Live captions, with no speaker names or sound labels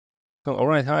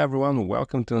Alright, hi everyone,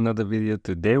 welcome to another video.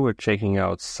 Today we're checking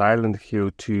out Silent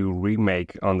Hill 2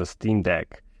 Remake on the SteamDeck.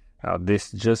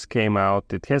 This just came out.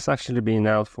 It has actually been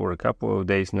out for a couple of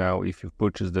days now if you've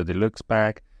purchased the deluxe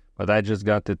pack, but I just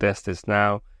got to test this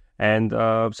now, and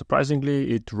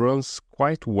surprisingly it runs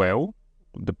quite well,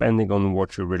 depending on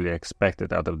what you really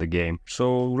expected out of the game.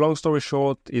 So long story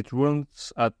short, it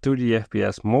runs at 30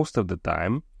 FPS most of the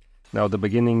time. Now, the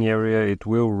beginning area, it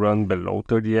will run below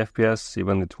 30 FPS,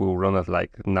 even it will run at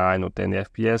like 9 or 10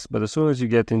 FPS, but as soon as you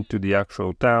get into the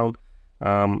actual town,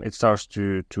 it starts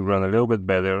to run a little bit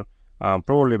better,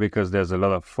 probably because there's a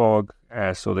lot of fog,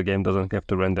 so the game doesn't have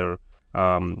to render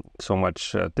so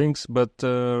much things. But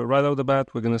right out the bat,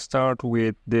 we're going to start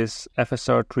with this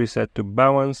FSR tree set to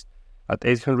balanced at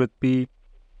 800p,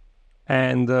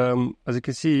 and as you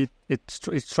can see, it's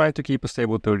trying to keep a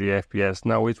stable 30 FPS.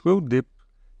 Now, it will dip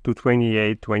to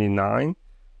 28, 29,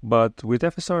 but with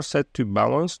FSR set to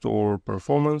balanced or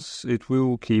performance, it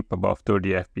will keep above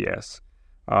 30 FPS.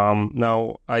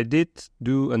 Now, I did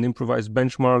do an improvised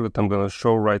benchmark that I'm going to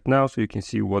show right now, so you can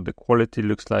see what the quality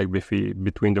looks like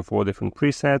between the 4 different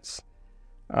presets.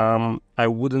 I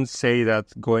wouldn't say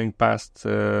that going past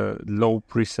low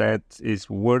preset is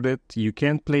worth it. You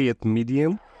can play at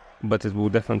medium, but it will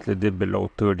definitely dip below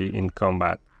 30 in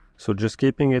combat. So just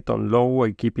keeping it on low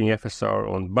and keeping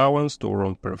FSR on balanced or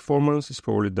on performance is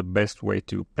probably the best way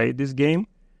to play this game.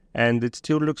 And it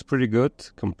still looks pretty good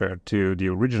compared to the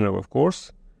original, of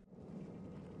course.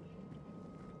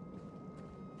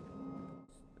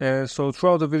 So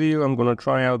throughout the video, I'm going to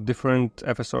try out different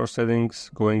FSR settings,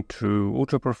 going through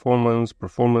ultra performance,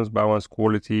 performance, balance,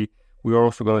 quality. We are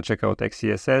also going to check out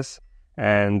XeSS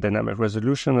and dynamic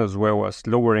resolution, as well as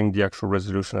lowering the actual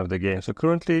resolution of the game. So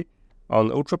currently, on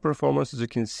ultra performance, as you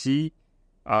can see,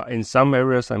 in some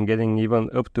areas I'm getting even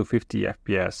up to 50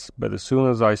 FPS, but as soon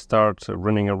as I start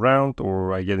running around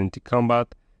or I get into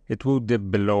combat, it will dip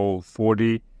below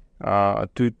 40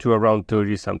 to around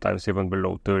 30, sometimes even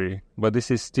below 30, but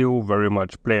this is still very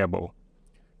much playable.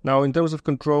 Now, in terms of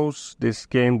controls, this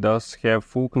game does have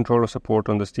full controller support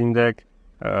on the SteamDeck.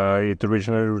 It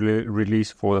originally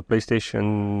released for the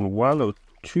PlayStation 1 or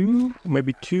 2,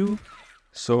 maybe 2.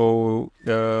 So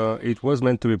it was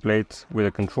meant to be played with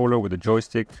a controller, with a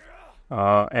joystick,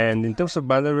 and in terms of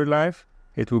battery life,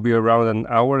 it will be around 1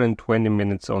 hour and 20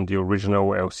 minutes on the original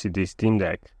LCD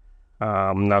SteamDeck.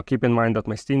 Now keep in mind that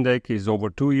my SteamDeck is over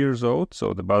 2 years old,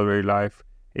 so the battery life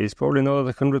is probably not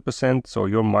at 100%, so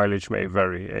your mileage may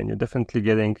vary, and you're definitely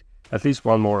getting at least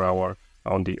 1 more hour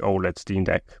on the OLED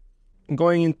SteamDeck.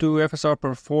 Going into FSR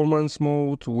performance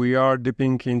mode, we are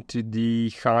dipping into the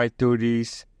high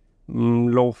 30s,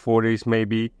 low 40s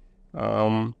maybe,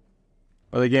 but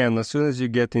again, as soon as you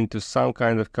get into some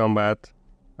kind of combat,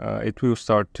 it will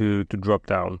start to drop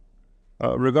down.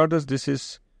 Regardless, this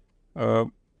is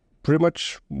pretty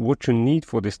much what you need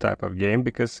for this type of game,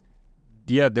 because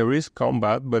yeah, there is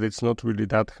combat, but it's not really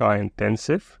that high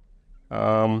intensive.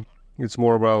 It's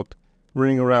more about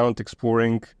running around,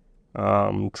 exploring,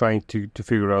 trying to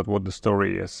figure out what the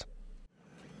story is.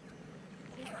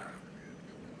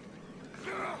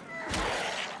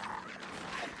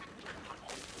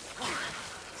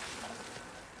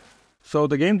 So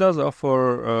the game does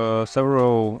offer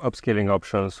several upscaling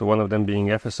options, so one of them being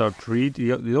FSR 3.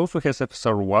 It also has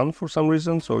FSR 1 for some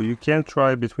reason, so you can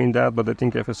try between that, but I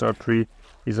think FSR 3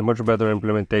 is a much better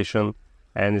implementation,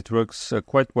 and it works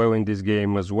quite well in this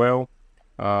game as well.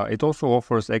 It also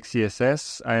offers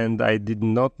XeSS, and I did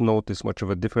not notice much of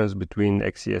a difference between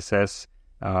XeSS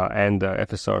and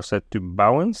FSR set to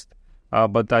balanced,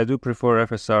 but I do prefer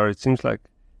FSR. It seems like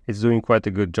it's doing quite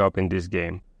a good job in this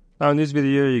game. Now in this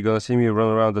video, you're gonna see me run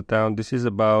around the town. This is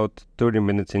about 30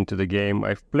 minutes into the game.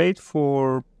 I've played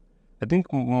for, I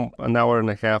think, 1 hour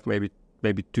and a half, maybe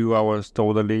 2 hours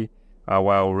totally,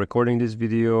 while recording this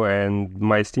video, and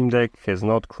my SteamDeck has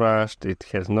not crashed, it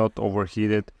has not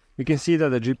overheated. You can see that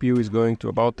the GPU is going to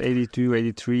about 82,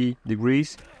 83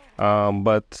 degrees,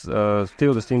 but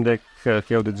still the SteamDeck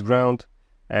held its ground,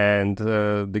 and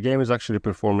the game is actually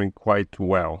performing quite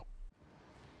well.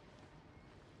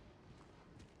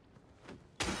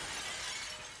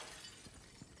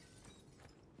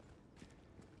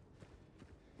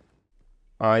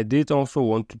 I did also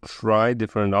want to try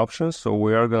different options, so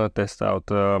we are gonna test out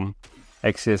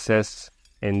XeSS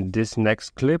in this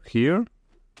next clip here.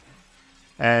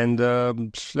 And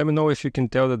let me know if you can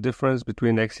tell the difference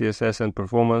between XeSS and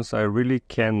performance. I really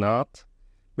cannot.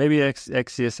 Maybe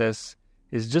XeSS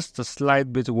is just a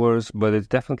slight bit worse, but it's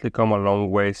definitely come a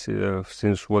long way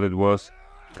since what it was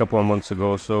a couple of months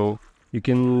ago. So you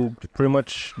can pretty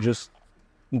much just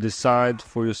decide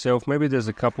for yourself. Maybe there's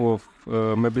a couple of,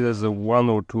 maybe there's a 1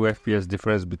 or 2 FPS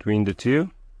difference between the two.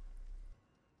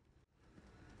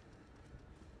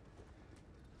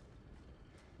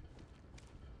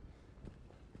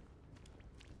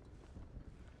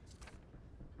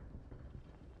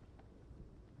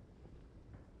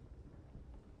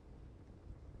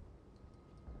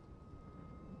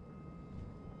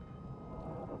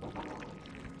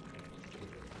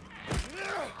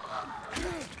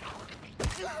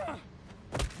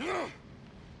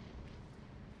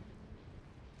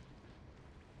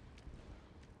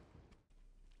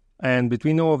 And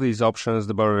between all of these options,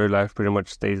 the battery life pretty much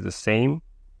stays the same.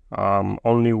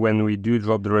 Only when we do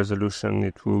drop the resolution,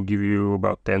 it will give you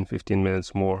about 10-15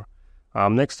 minutes more.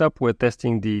 Next up, we're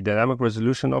testing the dynamic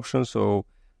resolution option. So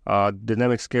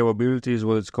dynamic scalability is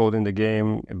what it's called in the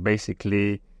game.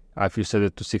 Basically, if you set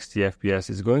it to 60 FPS,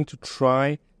 it's going to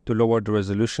try to lower the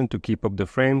resolution to keep up the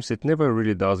frames. It never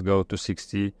really does go to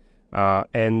 60.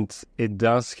 And it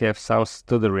does have some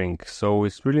stuttering. So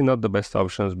it's really not the best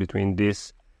options between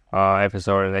this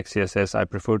FSR and XeSS. I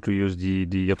prefer to use the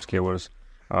upscalers.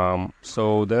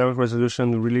 So dynamic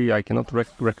resolution, really, I cannot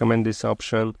recommend this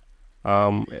option.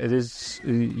 It is,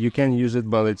 you can use it,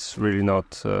 but it's really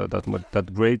not that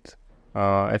great.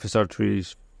 FSR3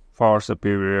 is far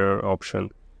superior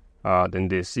option than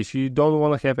this. If you don't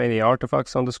want to have any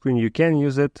artifacts on the screen, you can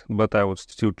use it, but I would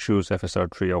still choose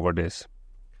FSR3 over this.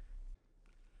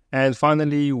 And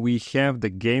finally, we have the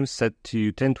game set to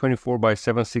 1024 by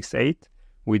 768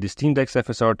 with the SteamDeck's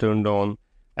FSR turned on,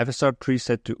 FSR3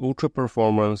 set to ultra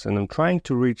performance, and I'm trying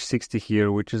to reach 60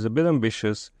 here, which is a bit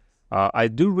ambitious. I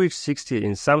do reach 60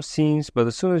 in some scenes, but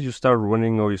as soon as you start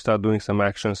running or you start doing some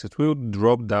actions, it will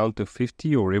drop down to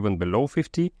 50 or even below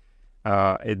 50.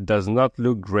 It does not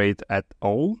look great at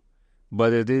all,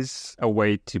 but it is a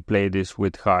way to play this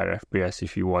with higher FPS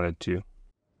if you wanted to.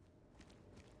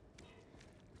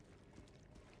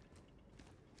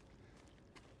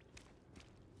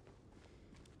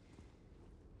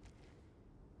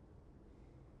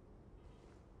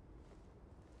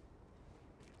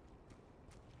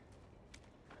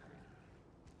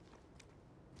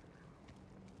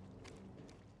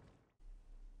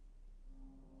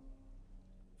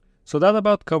 So that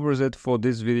about covers it for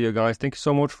this video, guys. Thank you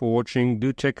so much for watching.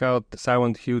 Do check out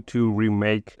Silent Hill 2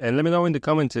 Remake. And let me know in the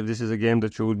comments if this is a game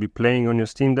that you would be playing on your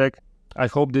Steam Deck. I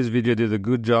hope this video did a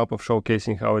good job of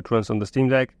showcasing how it runs on the Steam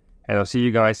Deck. And I'll see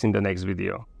you guys in the next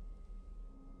video.